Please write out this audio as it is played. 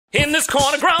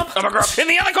corner Grump, I'm a Grump. In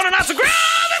the other corner not so Grump.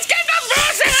 It's GameGrumps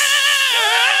versus.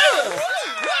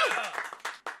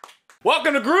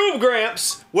 Welcome to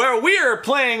GameGrumps, where we are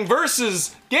playing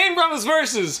versus GameGrumps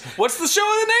versus. What's the show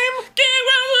in the name?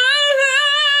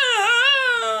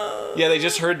 GameGrumps. Yeah, they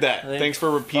just heard that. Thanks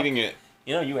for repeating it.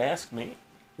 You know, you asked me.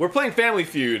 We're playing Family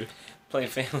Feud. Play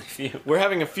Family Feud. We're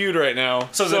having a feud right now,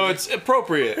 so it's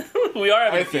appropriate. We are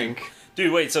having I think.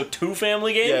 Dude, wait, so 2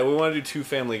 family games? Yeah, we want to do 2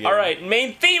 family games. Alright,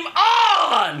 main theme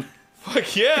on!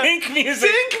 Fuck yeah! Think music!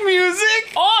 Think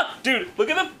music! On! Dude, look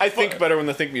at the... I think better when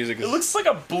the think music is... It looks like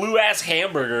a blue-ass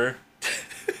hamburger.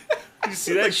 You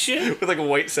see that shit? With like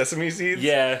white sesame seeds?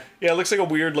 Yeah. Yeah, it looks like a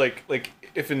weird, like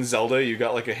if in Zelda you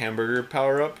got like a hamburger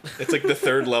power-up. It's like the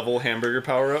 3rd level hamburger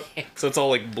power-up. So it's all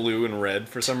like blue and red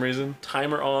for some reason.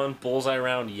 Timer on, bullseye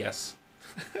round, yes.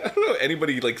 I don't know if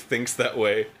anybody like thinks that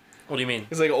way. What do you mean?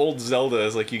 It's like old Zelda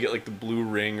is like you get like the blue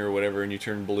ring or whatever and you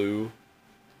turn blue.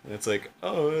 And it's like,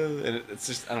 oh, and it's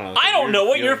just, I don't know. I don't know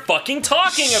what you're fucking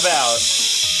talking about.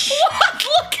 What?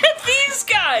 Look at these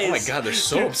guys! Oh my god, they're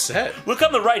so upset. Look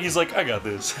on the right, he's like, I got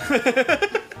this.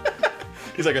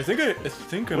 He's like, I think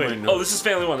I might know. Oh, this is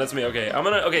family 1, that's me, okay.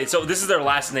 Okay, so this is their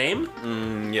last name?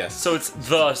 Yes. So it's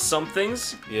the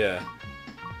somethings? Yeah.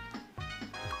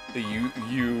 The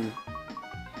you.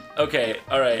 Okay,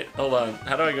 alright, hold on.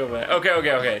 How do I go back?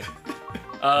 Okay.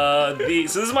 So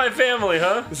this is my family,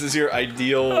 huh? This is your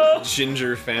ideal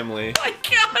ginger family. Oh my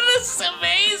god, this is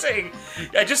amazing!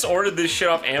 I just ordered this shit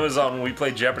off Amazon when we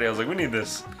played Jeopardy. I was like, we need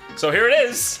this. So here it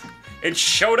is. It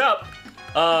showed up.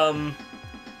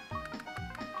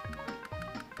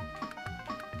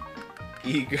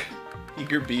 Eager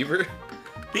Beaver?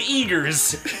 The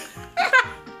Eagers.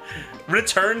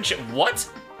 Return what?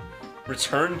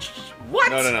 What?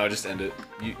 No, just end it.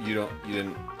 You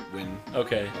didn't win.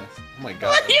 Okay. Oh my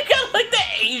god. You got like the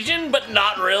Asian but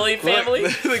not really family.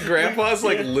 Look, the grandpa's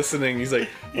like listening. He's like,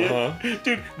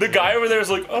 Dude, the guy over there is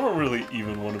like, I don't really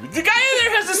even want to be. The guy over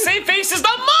there has the same face as the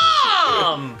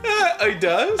mom! He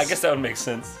does? I guess that would make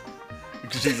sense.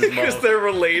 Because she's his mom. Because they're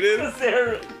related?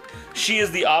 She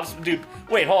is the opposite. Dude,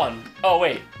 wait, hold on. Oh,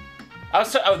 wait.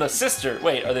 The sister.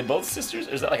 Wait, are they both sisters?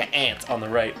 Or is that like an aunt on the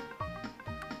right?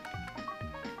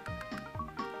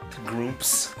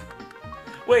 Grumps.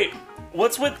 Wait,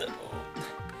 what's with...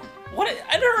 What?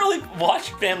 I never really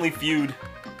watched Family Feud.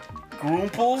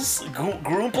 Grumples?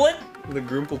 Grumplet? The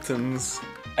Grumpletons.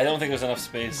 I don't think there's enough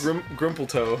space.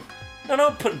 Grumpleto.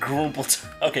 No, put Grumpleto.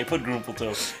 Okay, put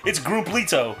Grumpleto. It's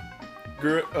Grumplito.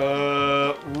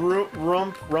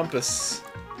 Rumpus.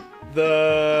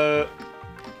 The...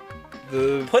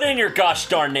 Put in your gosh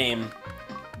darn name.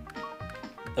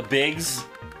 The Bigs.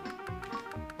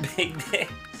 Big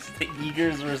Dicks. The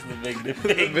Eagers versus the Big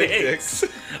Dicks.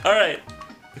 Alright.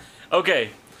 Okay.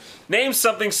 Name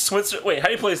something Switzerland. Wait, how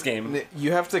do you play this game?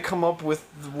 You have to come up with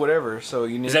whatever, so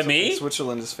you need Is that me?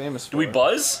 Switzerland is famous for. Do we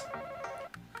buzz?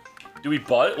 Do we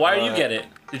buzz? Why do you get it?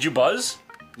 Did you buzz?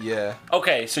 Yeah.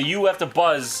 Okay, so you have to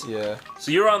buzz. Yeah. So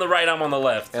you're on the right, I'm on the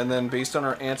left. And then based on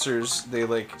our answers, they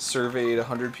like surveyed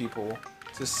 100 people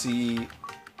to see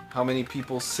how many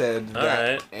people said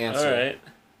that answer. Alright.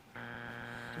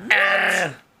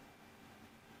 What?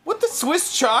 What the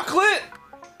Swiss chocolate?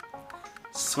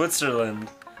 Switzerland.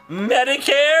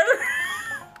 Medicare?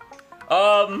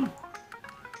 How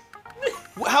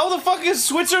the fuck is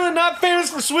Switzerland not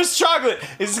famous for Swiss chocolate?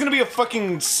 Is this gonna be a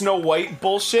fucking Snow White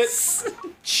bullshit?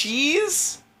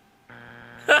 Cheese?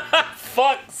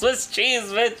 Fuck, Swiss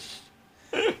cheese, bitch.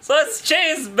 Swiss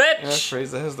cheese, bitch. Yeah, a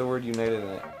phrase that has the word United in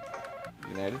it.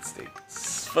 United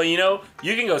States. But you know,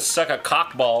 you can go suck a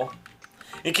cock ball.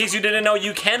 In case you didn't know,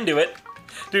 you can do it.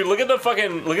 Dude, look at the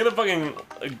fucking, what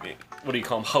do you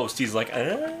call him, host. He's like,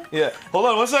 Yeah, hold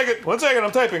on, 1 second,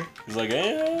 I'm typing. He's like,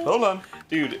 Hold on.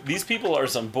 Dude, these people are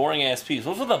some boring ass peeps.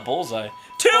 What's with the bullseye?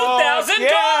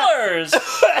 $2,000!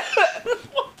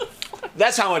 What the fuck?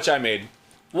 That's how much I made.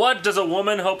 What does a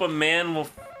woman hope a man will...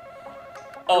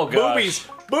 Oh, gosh.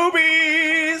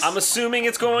 Boobies! I'm assuming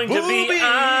it's going to be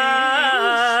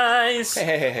eyes.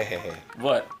 Hey.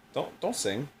 What? Don't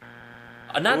sing.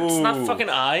 It's not fucking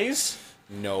eyes.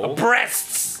 No.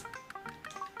 Breasts.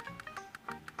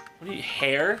 What do you,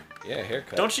 hair? Yeah,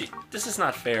 haircut. Don't you, this is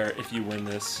not fair if you win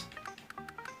this.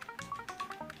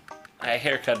 A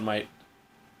haircut might.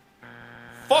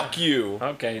 Fuck you.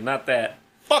 Okay, not that.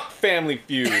 Fuck Family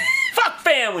Feud. Fuck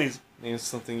families. Name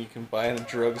something you can buy in a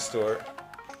drugstore.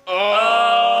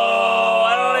 Oh,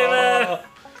 I don't even.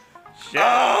 Shit.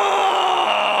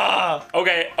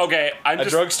 Okay. I'm a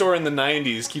just. drugstore in the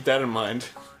 90s. Keep that in mind.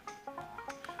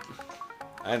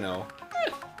 I know.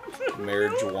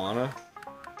 Marijuana.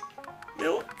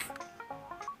 Milk.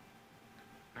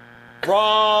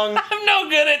 Wrong. I'm no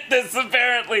good at this,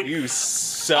 apparently. You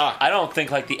suck. I don't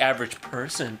think like the average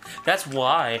person. That's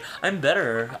why I'm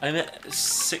better. I'm at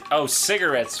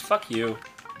cigarettes. Fuck you.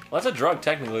 Well, that's a drug,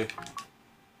 technically.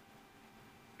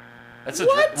 That's a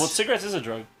What? Well, cigarettes is a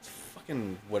drug.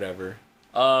 Fucking whatever.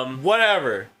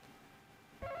 Whatever.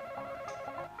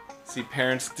 See,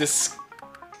 parents I'm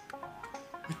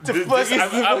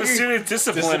assuming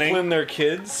disciplining. discipline their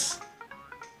kids.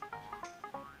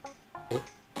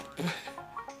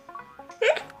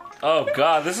 Oh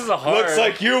god, this is a hard. Looks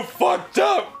like you fucked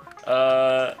up.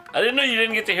 I didn't know you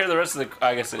didn't get to hear the rest of the.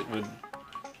 I guess it would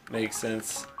make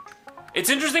sense. It's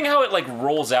interesting how it like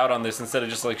rolls out on this instead of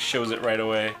just like shows it right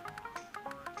away.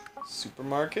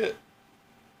 Supermarket.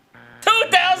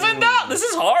 $2,000. This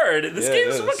is hard. This Yeah, game it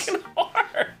is is. fucking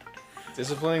hard.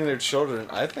 Disciplining their children.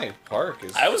 I think park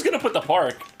is. I was gonna put the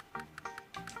park.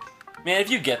 Man, if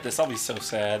you get this, I'll be so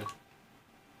sad.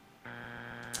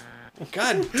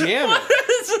 God damn it!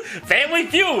 Family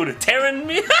Feud, tearing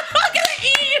me. Look at the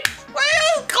E. Why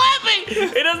is it clapping?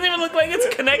 It doesn't even look like it's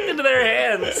connected to their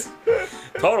hands.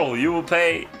 Total, you will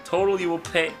pay. Total, you will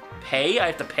pay. Pay? I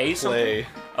have to pay something. Play.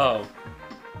 Oh.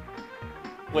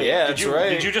 Wait, Yeah, did that's you, right.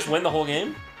 Did you just win the whole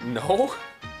game? No.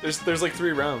 There's like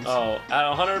 3 rounds. Oh, out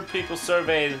of 100 people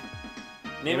surveyed,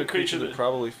 name a creature that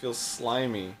probably feels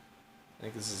slimy. I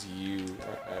think this is you.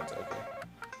 That's okay.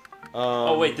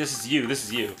 Oh wait, this is you. This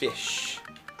is you. Fish.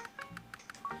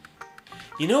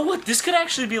 You know what? This could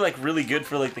actually be like really good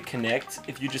for like the Connect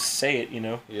if you just say it. You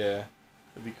know, Yeah.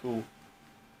 that'd be cool.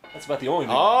 That's about the only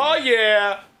thing. Oh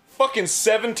yeah! Fucking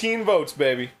 17 votes,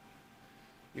 baby.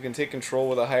 You can take control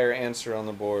with a higher answer on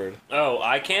the board. Oh,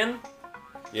 I can.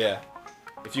 Yeah.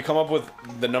 If you come up with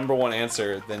the #1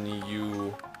 answer, then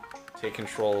you take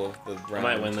control of the round.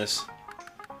 I might win this.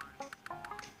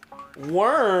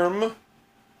 Worm.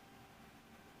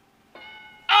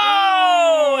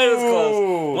 Oh, it was Ooh.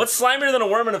 close. What's slimier than a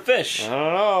worm and a fish? I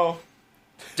don't know.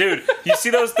 Dude, you see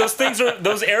those things are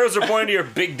those arrows are pointing to your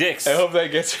big dicks. I hope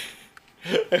that gets.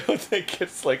 I hope that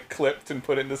gets like clipped and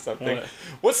put into something. What?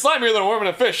 What's slimier than a worm and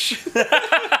a fish?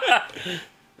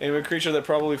 Name a creature that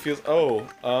probably feels. Oh.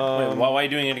 Wait, why are you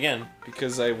doing it again?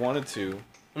 Because I wanted to.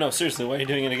 No, seriously, why are you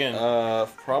doing it again?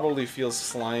 Probably feels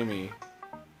slimy.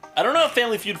 I don't know if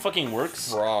Family Feud fucking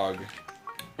works. Frog.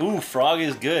 Ooh, Frog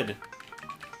is good.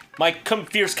 My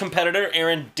fierce competitor,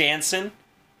 Aaron Danson.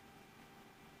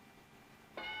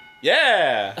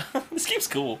 Yeah. This game's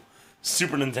cool.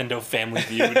 Super Nintendo Family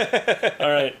Feud.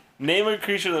 Alright, name a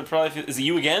creature that probably feels... Is it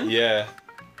you again? Yeah.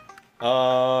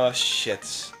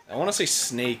 Shit. I want to say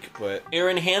snake, but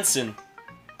Aaron Hansen.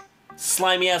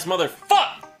 Slimy ass mother.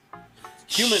 Fuck!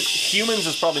 Humans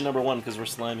is probably #1 because we're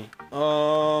slimy.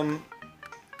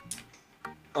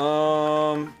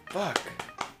 fuck.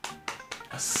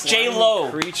 J-Lo.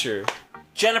 Creature.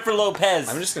 Jennifer Lopez.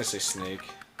 I'm just gonna say snake.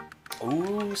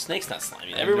 Ooh, Snake's not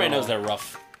slimy. Everybody knows they're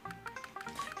rough.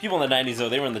 People in the 90s, though,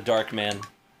 they were in the dark, man.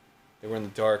 They were in the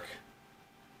dark.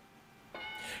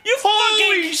 You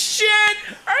Holy fucking... shit!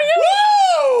 Are you...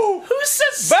 Woo! Who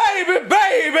says...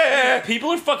 Baby!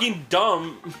 People are fucking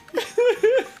dumb.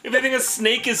 If they think a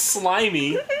snake is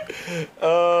slimy.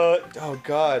 Oh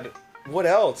god. What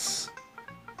else?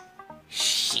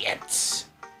 Shit.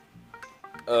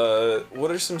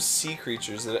 What are some sea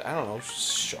creatures that, I don't know,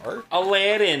 shark?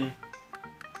 Aladdin.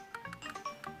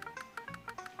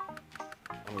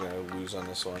 I'm gonna lose on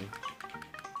this one.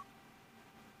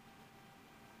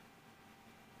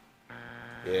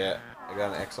 Yeah, I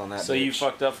got an X on that. So you bitch.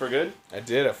 fucked up for good? I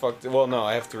did, I fucked. Well, no,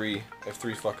 I have 3. I have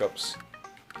 3 fuck ups.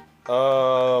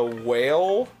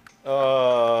 Whale?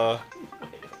 A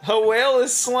whale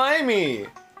is slimy!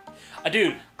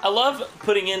 Dude, I love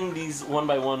putting in these one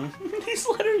by one, these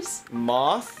letters.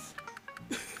 Moth?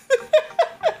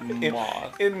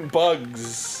 Moth. In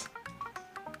bugs.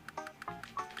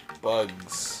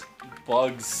 Bugs.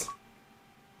 Bugs.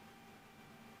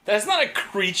 That's not a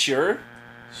creature.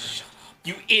 Shut up.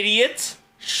 You idiot.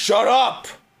 Shut up!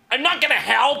 I'm not gonna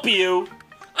help you.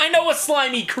 I know a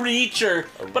slimy creature,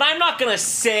 but I'm not gonna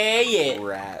say it.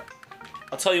 Rat.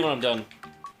 I'll tell you when I'm done.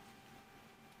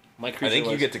 My creature I think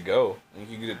you was- get to go. I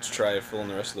think you get to try to fill in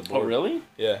the rest of the board. Oh, really?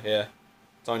 Yeah, yeah.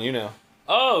 It's on you now.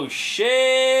 Oh,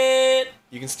 shit.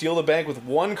 You can steal the bank with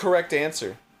 1 correct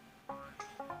answer.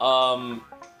 Um...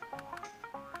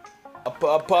 A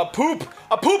poop!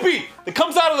 A poopy that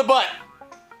comes out of the butt!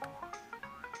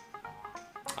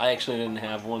 I actually didn't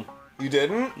have one. You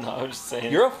didn't? No, I was just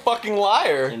saying. You're a fucking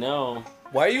liar. I know.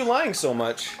 Why are you lying so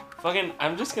much? Fucking,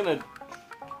 I'm just gonna...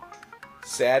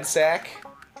 Sad sack?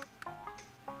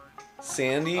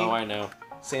 Sandy? Oh, I know.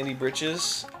 Sandy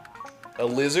britches? A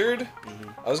lizard?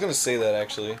 I was gonna say that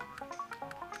actually.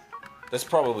 That's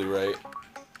probably right.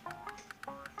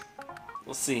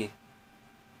 We'll see.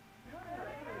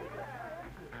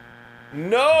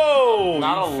 No!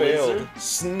 Not you a failed. lizard?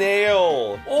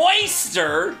 Snail.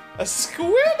 Oyster? A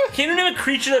squid? Can you name a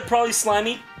creature that probably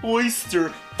slimy? Oyster.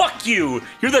 Fuck you.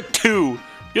 You're the 2.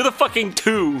 You're the fucking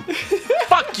 2.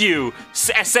 Fuck you.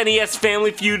 SNES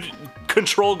Family Feud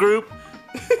control group.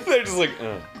 They're just like,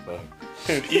 oh, fuck.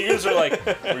 Dude, eagles are like,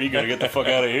 where are you gonna get the fuck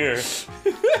out of here?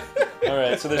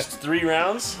 Alright, so there's 3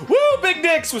 rounds. Woo! Big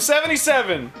dicks with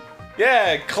 77.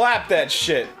 Yeah, clap that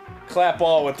shit. Clap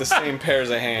all with the same pairs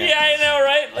of hands. Yeah, I know,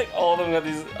 right? Like, all of them got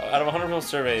these, out of 100 people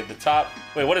surveyed, the top,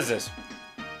 wait, what is this?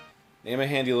 Name a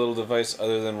handy little device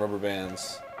other than rubber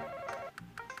bands.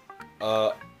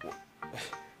 Other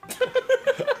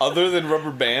than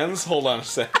rubber bands? Hold on a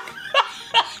sec.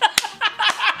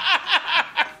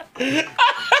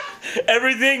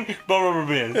 Everything but rubber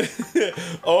bands.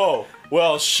 Oh,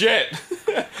 well, shit.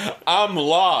 I'm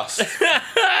lost.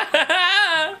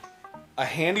 A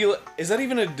handy... Is that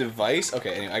even a device?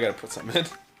 Okay, anyway, I gotta put something in.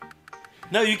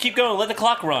 No, you keep going. Let the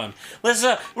clock run.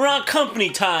 We're on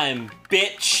company time,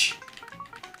 bitch.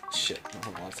 Shit, I don't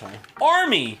have a lot of time.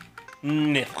 Army.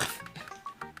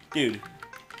 Dude,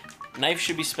 knife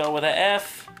should be spelled with a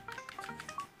F.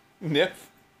 Nip.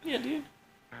 Yeah, dude.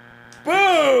 Boo!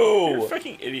 You're a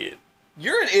fucking idiot.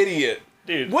 You're an idiot.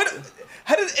 Dude. What?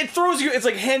 How did it throws you? It's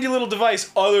like handy little device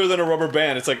other than a rubber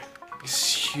band. It's like,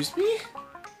 excuse me?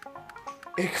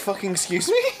 Fucking excuse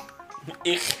me?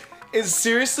 Ich. Is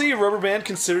seriously a rubber band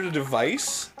considered a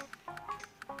device?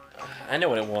 I know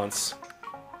what it wants.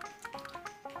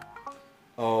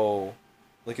 Oh,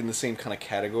 like in the same kind of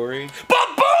category?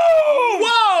 Ba-boom!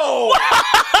 Whoa!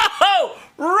 Whoa!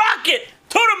 Rocket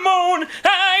to the moon!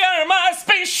 I got in my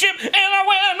spaceship and I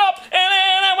went up and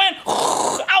then I went.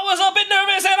 I was a bit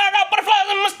nervous and I got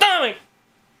butterflies in my stomach.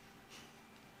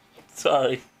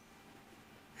 Sorry.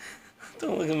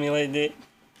 Don't look at me like that.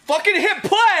 Fucking hit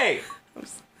play!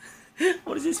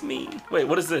 What does this mean? Wait,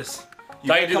 what is this? You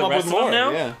Do I gotta do come the up rest with of them more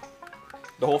now? Yeah.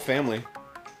 The whole family.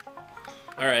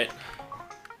 All right.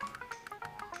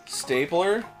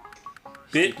 Stapler?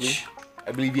 Bitch.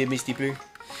 I believe you have me stapler.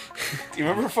 Do you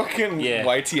remember fucking Yeah.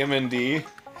 YTMND?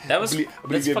 That was I believe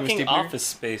that's you have me fucking stapler. Office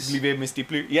Space. Believe you have me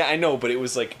stapler? Yeah, I know, but it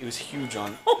was like, it was huge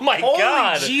on... Oh my Holy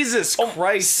god! Jesus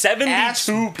Christ. 72 ass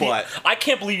people. butt. I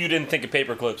can't believe you didn't think of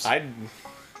paper clips. I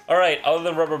All right, other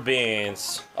than rubber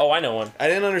bands. Oh, I know one.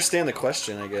 didn't understand the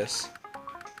question, I guess.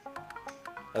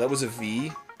 That was a V?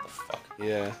 The fuck.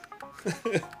 Yeah.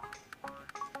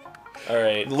 All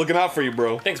right. Looking out for you,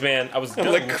 bro. Thanks, man. I was I'm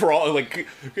gonna like crawl, like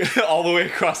all the way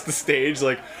across the stage,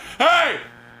 like, hey,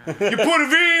 you put a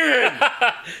V in.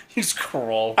 You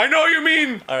scroll. I know you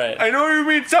mean. All right. I know you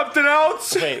mean something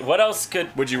else. Wait, what else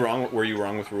could? Were you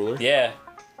wrong with ruler? Yeah.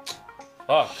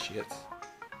 Fuck. Shit.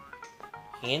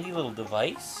 Handy little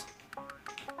device.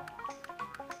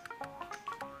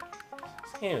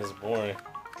 This game is boring.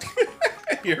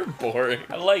 You're boring.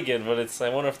 I like it, but it's. I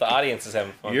wonder if the audience is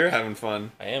having fun. You're having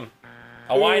fun. I am.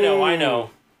 Oh, I know. I know.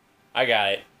 I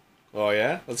got it. Oh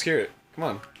yeah? Let's hear it. Come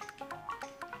on.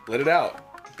 Let it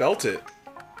out. Belt it.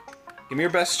 Give me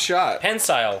your best shot.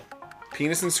 Pensile.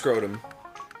 Penis and scrotum.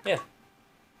 Yeah.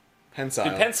 Pensile.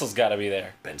 Dude, pencil's gotta be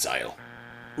there. Pensile.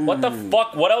 What the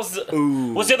fuck? What else?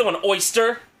 Ooh. What's the other one?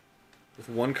 Oyster? With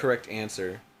one correct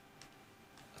answer.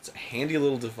 That's a handy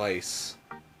little device.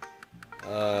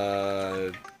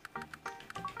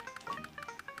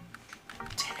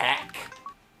 Tack?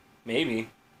 Maybe.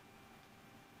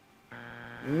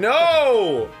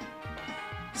 No!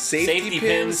 Safety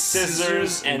pins,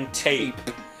 scissors, and tape.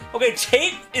 Okay,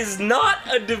 tape is not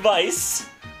a device.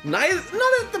 Not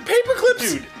the paper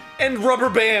clips Dude. and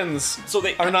rubber bands So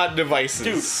they are not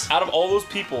devices. Dude, out of all those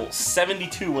people,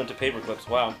 72 went to paper clips.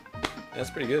 Wow.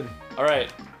 That's pretty good. All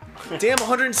right. Damn,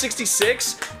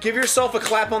 166? Give yourself a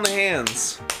clap on the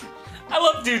hands. I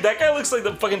love, dude, that guy looks like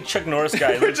the fucking Chuck Norris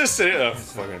guy. We're Look just sitting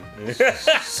fucking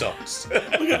sucks.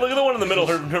 at the one in the middle.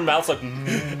 Her mouth's like.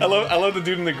 I love the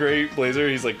dude in the gray blazer.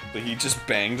 He's like, he just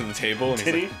banged the table and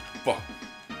Did he's he? like, fuck.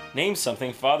 Name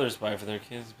something fathers buy for their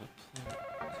kids, but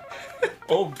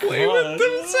oh god. Play with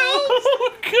themselves.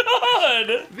 Oh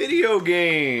god. Video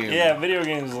game. Yeah, video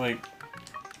games like.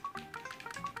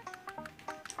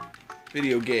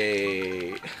 Video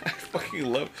game. I fucking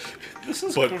love. This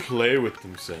is. But play with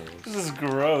themselves. This is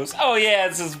gross. Oh yeah,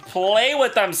 it says play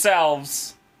with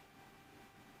themselves.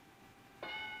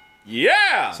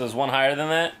 Yeah. So there's one higher than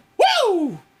that.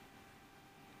 Woo.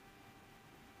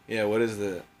 Yeah. What is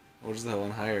the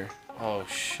one higher? Oh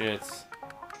shit.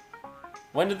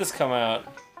 When did this come out?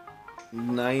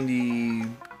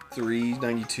 93,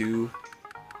 92,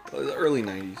 early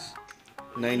 90s.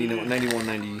 91,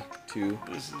 92.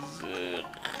 This is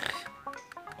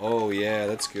Oh, yeah,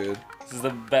 that's good. this is the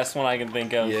best one I can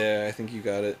think of. Yeah, I think you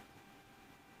got it.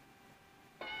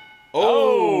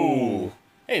 Oh!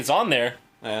 Hey, it's on there.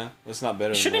 Yeah, that's not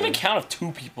better It than shouldn't even mine. count if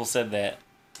 2 people said that.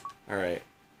 Alright.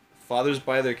 Fathers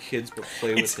buy their kids but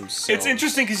play with themselves. It's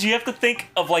interesting because you have to think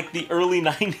of like the early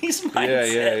 90s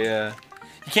mindset. Yeah.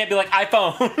 You can't be like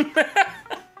iPhone.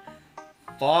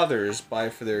 Fathers buy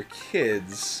for their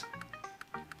kids.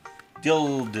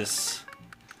 Dildus.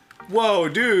 Whoa,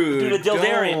 dude. Dude, a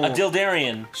Dildarian. don't. A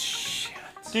Dildarian. Shit.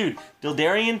 Dude,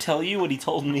 Dildarian tell you what he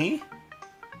told me?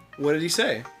 What did he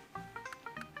say?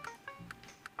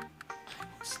 I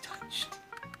was touched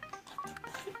on the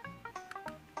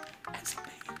butt as a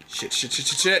baby. Shit. CD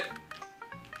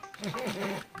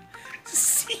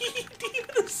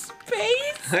the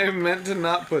space? I meant to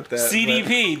not put that.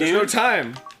 CDP, but there's no dude.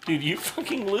 time. Dude, you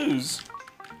fucking lose.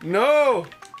 No.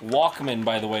 Walkman,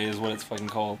 by the way, is what it's fucking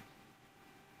called.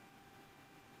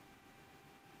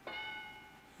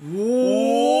 What?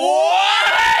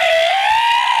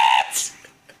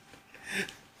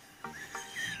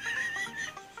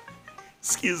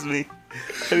 Excuse me.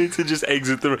 I need to just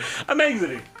exit the room. I'm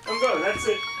exiting. I'm going. That's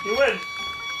it. You win.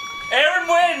 Aaron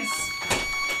wins.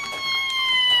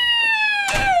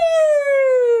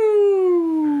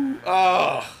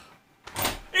 Oh.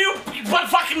 You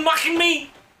fucking mocking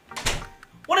me.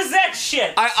 What is that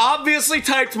shit? I obviously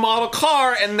typed model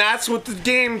car, and that's what the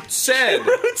game said.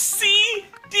 wrote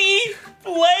CD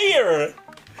player.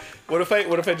 What if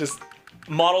I just...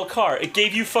 Model car. It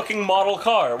gave you fucking model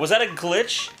car. Was that a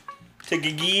glitch? To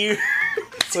gear.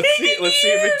 Let's see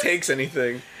if it takes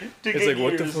anything. It's like,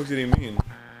 what the fuck did he mean?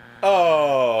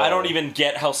 Oh. I don't even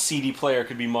get how CD player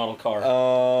could be model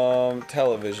car.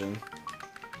 Television.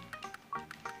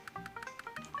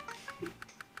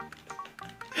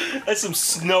 That's some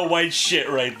Snow White shit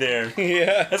right there.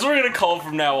 Yeah. That's what we're gonna call it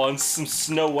from now on. Some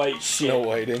Snow White shit. Snow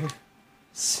Whiting.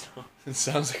 Snow. It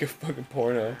sounds like a fucking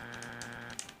porno.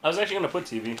 I was actually gonna put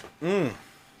TV.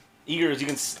 Eagers, you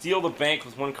can steal the bank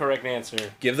with one correct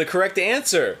answer. Give the correct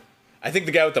answer. I think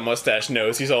the guy with the mustache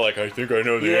knows. He's all like, I think I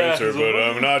know the Yeah, answer, he's but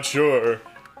like, I'm not sure.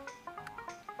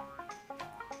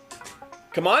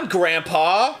 Come on,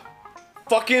 Grandpa.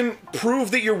 Fucking prove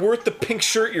that you're worth the pink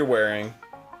shirt you're wearing.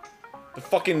 The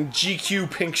fucking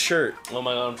GQ pink shirt. Oh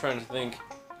my god, I'm trying to think.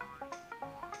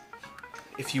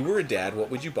 If you were a dad, what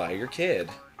would you buy your kid?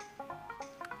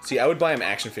 See, I would buy him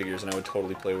action figures and I would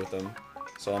totally play with them.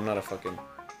 So I'm not a fucking...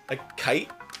 A kite?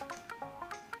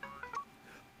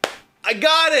 I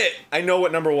got it! I know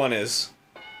what number 1 is.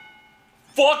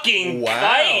 Fucking Wow,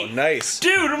 kite! nice.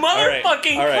 Dude,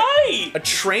 motherfucking all right. kite! A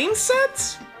train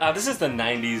set? This is the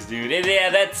 90s, dude. Yeah,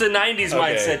 that's a 90s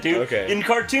mindset, dude. okay. In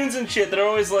cartoons and shit, they're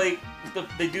always like...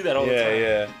 They do that all the time.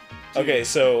 Yeah. Okay,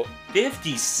 so...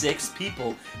 56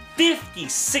 people.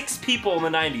 56 people in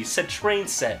the 90s said train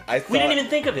set. We didn't even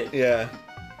think of it. Yeah.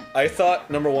 I thought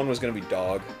number 1 was gonna be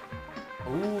dog.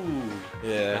 Ooh.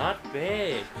 Yeah. Not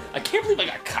bad. I can't believe I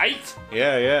got kite.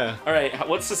 Yeah. Alright,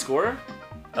 what's the score?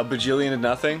 A bajillion to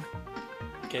nothing?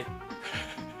 Okay.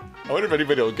 I wonder if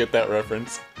anybody will get that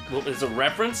reference. Well, is it a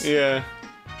reference? Yeah.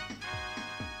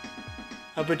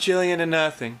 A bajillion to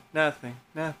nothing. Nothing.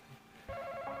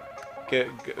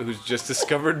 Who's just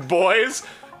discovered boys?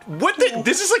 What the?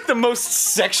 This is like the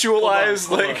most sexualized,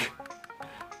 Hold on. like...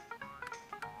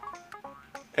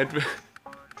 And...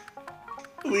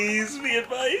 Please be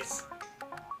advice.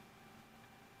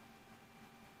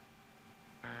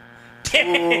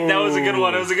 Damn it, that was a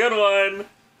good one.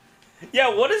 Yeah,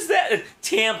 what is that?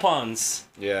 Tampons.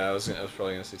 Yeah, I was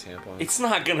probably gonna say tampons. It's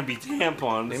not gonna be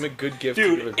tampons. Name a good gift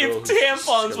to give a Dude, girl if who's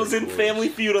tampons was in discovered Family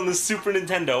boys. Feud on the Super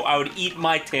Nintendo, I would eat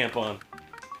my tampon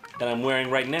that I'm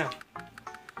wearing right now.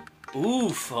 Ooh,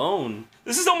 phone.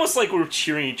 This is almost like we're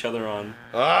cheering each other on.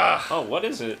 Ah! Oh, what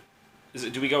is it?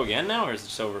 Do we go again now, or is it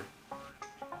just over?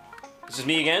 Is this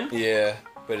me again? Yeah,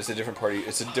 but it's a different party.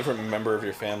 It's a different member of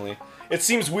your family. It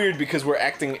seems weird because we're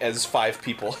acting as 5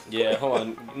 people. Yeah, hold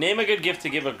on. Name a good gift to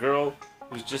give a girl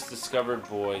who's just discovered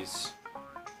boys.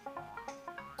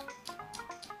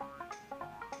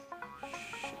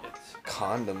 Shit.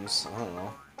 Condoms. I don't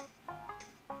know.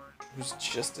 Who's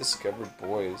just discovered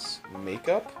boys?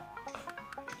 Makeup?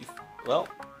 Well,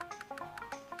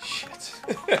 Shit.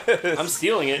 I'm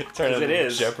stealing it, Turn because it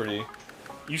is. Jeopardy.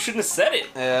 You shouldn't have said it.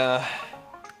 Yeah.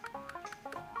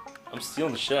 I'm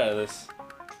stealing the shit out of this.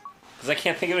 Because I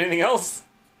can't think of anything else.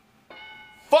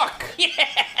 Fuck!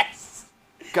 Yes!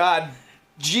 God.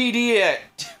 GDI.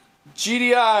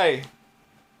 GDI.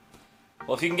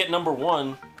 Well, if you can get number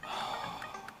 1...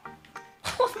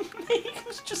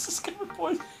 He's just discovered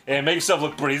boys. Hey, make yourself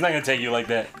look pretty. He's not gonna take you like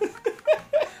that.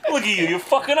 Look at you. You're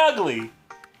fucking ugly.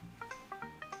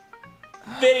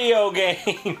 Video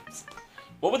games.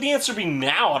 What would the answer be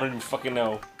now? I don't even fucking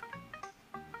know.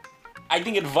 I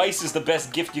think advice is the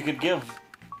best gift you could give.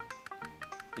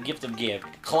 The gift of give.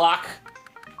 Clock.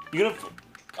 You gonna...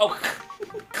 Oh,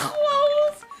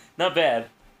 clothes. Not bad.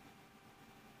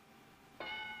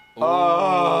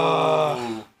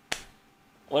 Ooh.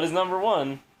 What is number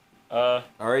one?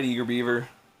 Alright, Eager Beaver.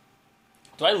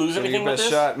 Do I lose anything with this?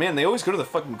 Shot. Man, they always go to the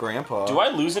fucking grandpa. Do I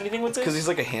lose anything with this? Because he's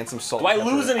like a handsome salt. Do I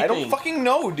lose anything? I don't fucking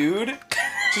know, dude.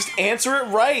 Just answer it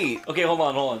right. Okay, hold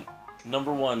on.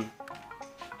 Number one.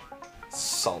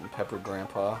 Salt and pepper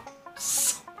grandpa.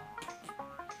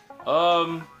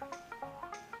 How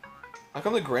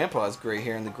come the grandpa has gray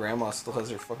hair and the grandma still has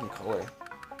her fucking color?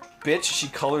 Bitch, she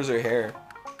colors her hair.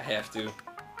 I have to.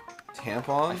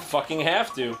 Tampon? I fucking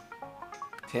have to.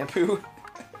 Tampoo?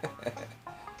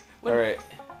 Alright.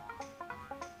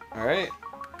 Alright.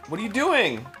 What are you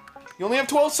doing? You only have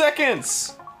 12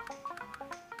 seconds!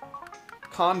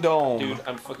 Condom. Dude,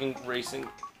 I'm fucking racing.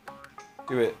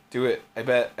 Do it. I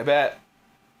bet.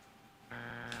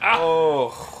 Ah!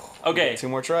 Oh. Okay. 2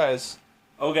 more tries.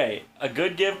 Okay, a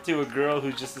good gift to a girl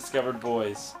who just discovered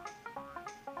boys.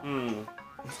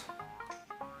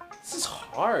 This is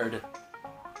hard.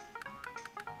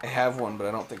 I have one, but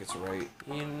I don't think it's right.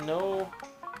 You know...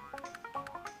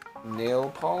 Nail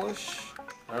polish?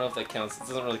 I don't know if that counts. It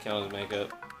doesn't really count as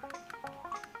makeup.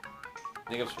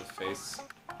 Makeup's for the face.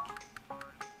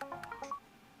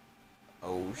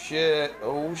 Oh shit.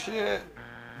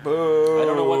 Boo. I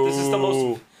don't know what this is the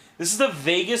most... This is the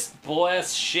vaguest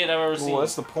bull-ass shit I've ever seen. Well,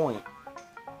 that's the point.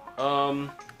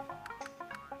 Come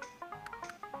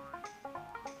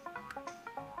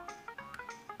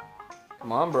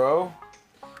on, bro.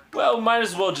 Well, might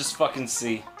as well just fucking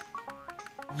see.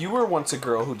 You were once a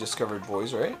girl who discovered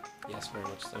boys, right? Yes, very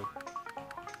much so.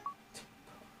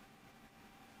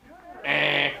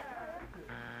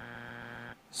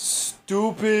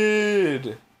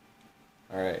 Stupid!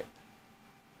 Alright.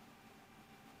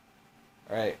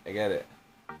 Alright, I get it.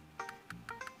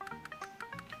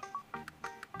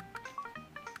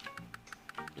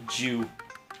 Jew.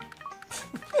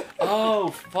 Oh,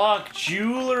 fuck.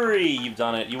 Jewelry. You've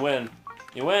done it. You win.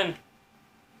 You win.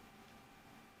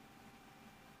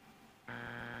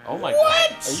 Oh my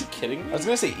god. Are you kidding me? I was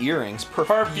gonna say earrings.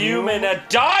 Perfume and a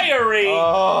diary!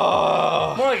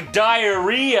 Oh. More like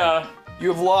diarrhea. You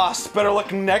have lost. Better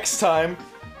luck next time.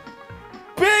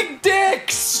 Big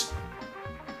dicks!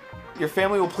 Your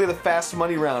family will play the fast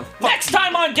money round. Next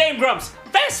time on GameGrumps,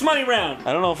 fast money round.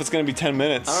 I don't know if it's gonna be 10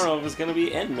 minutes. I don't know if it's gonna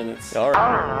be end minutes.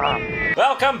 Alright.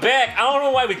 Welcome back. I don't know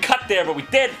why we cut there, but we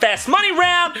did. Fast money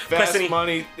round. Fast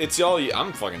money. It's y'all.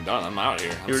 I'm fucking done. I'm out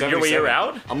here. You're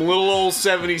out? I'm a little old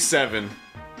 77.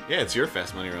 Yeah, it's your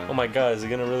fast money round. Oh my god, is it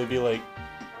gonna really be like...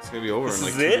 It's gonna be over in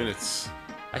like 2 minutes.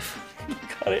 I fucking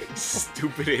cut it.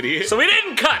 Stupid idiot. So we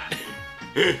didn't cut!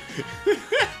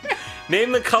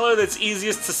 Name the color that's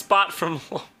easiest to spot from...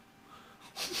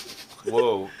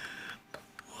 Whoa.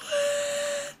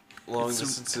 Long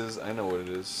distances, I know what it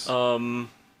is. From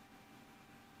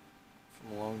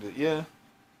long to... Yeah.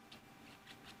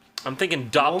 I'm thinking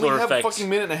Doppler effect. You only have a fucking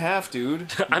minute and a half, dude.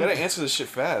 You gotta answer this shit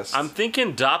fast. I'm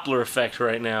thinking Doppler effect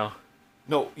right now.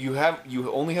 No, you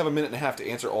only have a minute and a half to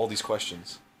answer all these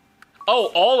questions. Oh,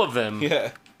 all of them?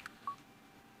 Yeah.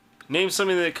 Name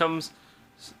something that comes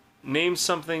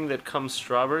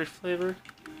strawberry flavored?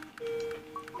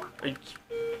 Are you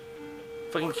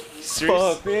fucking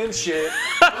serious? Fucking shit.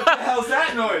 What the hell's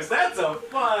that noise? That's a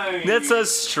fine. That's a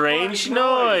strange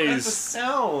noise. That's a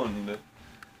sound.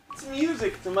 It's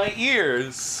music to my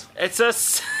ears. It's a...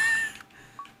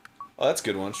 Oh, that's a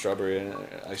good one. Strawberry and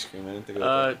ice cream. I didn't think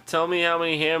about that. Tell me how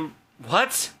many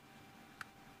What?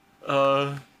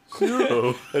 0.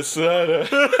 That's not a...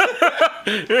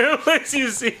 It makes you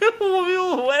see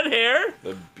wet hair.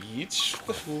 The beach?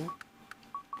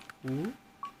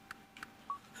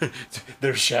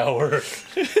 Their shower.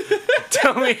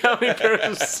 Tell me how many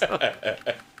pairs of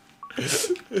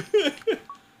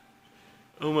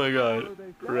Oh my god.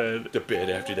 Red. The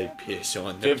bed after they piss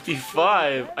on them.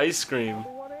 55. Ice cream.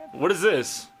 What is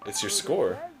this? It's your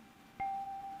score.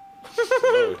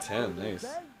 Oh, 10. Nice.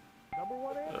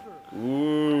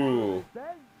 Ooh.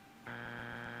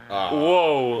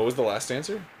 Whoa. What was the last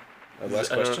answer?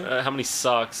 Last question? How many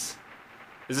socks?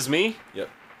 Is this me? Yep.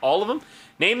 All of them?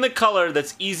 Name the color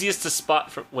that's easiest to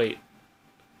spot from... Wait.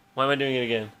 Why am I doing it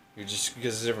again? You're just...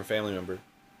 Because it's a different family member.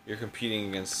 You're competing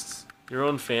against... Your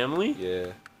own family?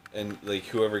 Yeah. And, like,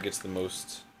 whoever gets the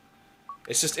most...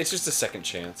 It's just a second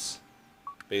chance.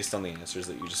 based on the answers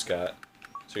that you just got.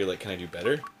 So you're like, can I do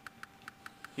better?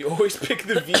 You always pick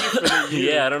the V for the U.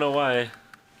 Yeah, I don't know why.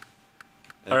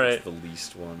 All right. The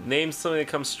least one. Name something that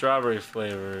comes strawberry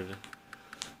flavored.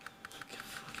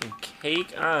 Fucking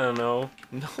cake? I don't know.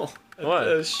 No.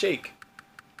 What? Shake.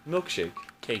 Milkshake.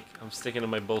 Cake. I'm sticking to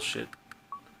my bullshit.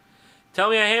 Tell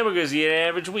me how hamburgers you eat an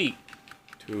average week.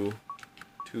 2.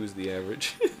 2 is the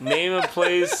average. Name a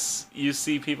place you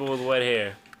see people with wet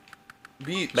hair.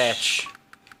 Beach. Batch.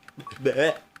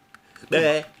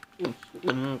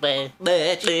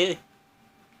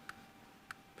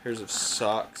 Pairs of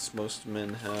socks most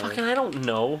men have. Fucking, I don't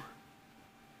know.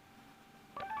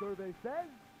 Survey says.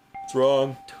 It's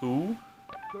wrong. 2?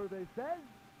 Survey says.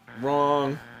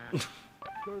 Wrong.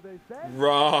 Survey says.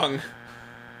 Wrong.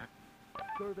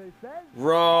 Survey says.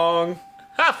 Wrong.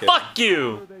 Ha! Okay. Fuck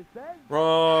you! Survey says.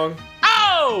 Wrong.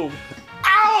 Ow!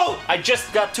 Ow! I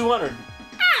just got 200.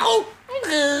 Ow!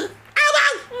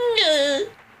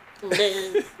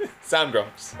 Sound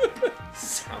Grumps.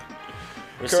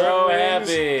 We're so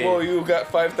happy. Whoa, you got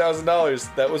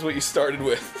 $5,000. That was what you started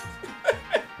with.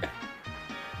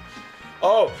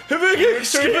 Oh, Wait,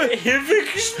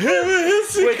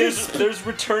 there's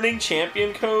returning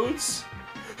champion codes?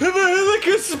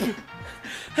 That's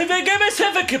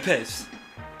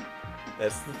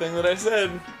the thing that I said.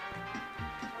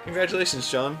 Congratulations,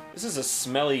 Sean. This is a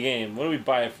smelly game. What do we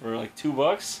buy it for? Like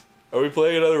 $2? Are we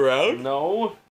playing another round? No.